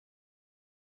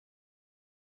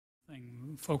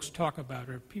thing folks talk about,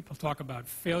 or people talk about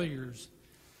failures.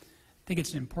 I think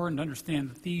it's important to understand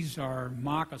that these are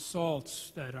mock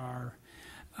assaults that are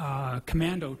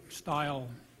commando-style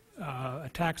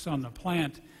attacks on the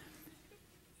plant.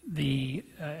 The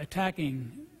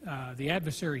the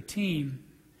adversary team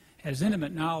has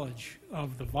intimate knowledge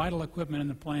of the vital equipment in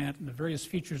the plant and the various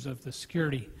features of the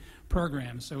security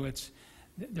program. So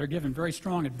they're given very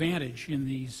strong advantage in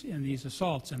these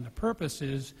assaults, and the purpose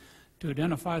is to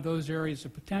identify those areas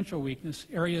of potential weakness,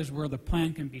 areas where the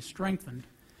plan can be strengthened.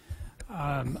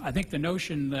 I think the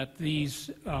notion that these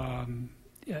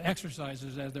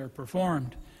exercises, as they're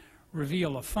performed,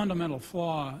 reveal a fundamental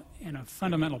flaw and a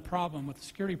fundamental problem with the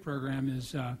security program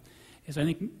is I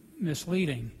think,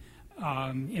 misleading.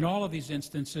 In all of these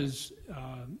instances,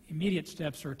 immediate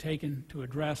steps are taken to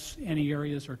address any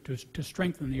areas or to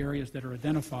strengthen the areas that are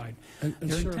identified. And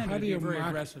sir, how do you very mock,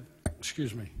 aggressive.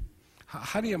 Excuse me,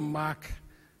 how do you mock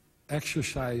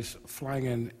exercise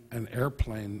flying an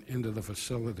airplane into the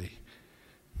facility?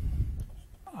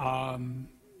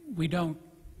 We don't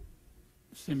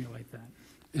simulate that.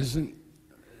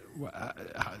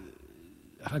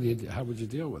 How would you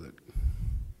deal with it?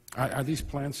 Are these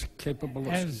plants capable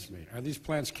of, are these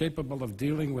plants capable of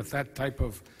dealing with that type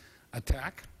of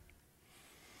attack?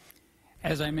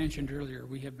 As I mentioned earlier,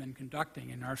 we have been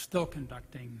conducting and are still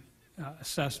conducting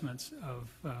assessments of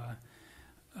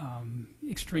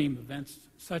extreme events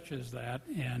such as that,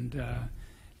 and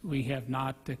we have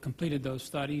not completed those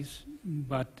studies,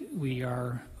 but we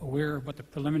are aware of what the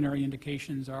preliminary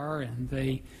indications are, and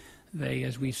they,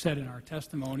 as we said in our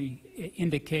testimony,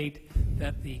 indicate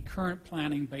that the current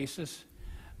planning basis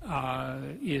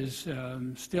is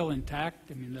still intact.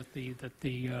 I mean, that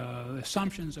the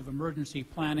assumptions of emergency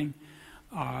planning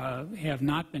have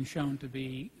not been shown to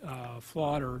be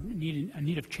flawed or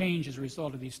need of change as a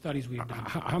result of these studies we've done.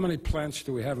 How many plants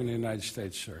do we have in the United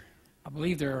States, sir? I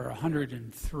believe there are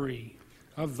 103.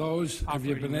 Of those, have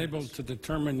you been able to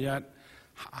determine yet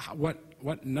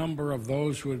what number of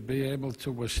those would be able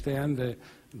to withstand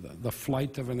the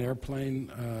flight of an airplane,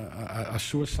 a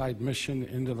suicide mission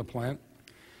into the plant?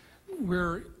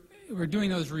 We're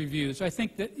doing those reviews. I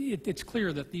think that it's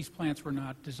clear that these plants were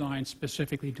not designed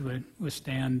specifically to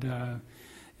withstand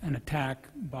an attack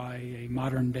by a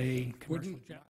modern-day commercial jet.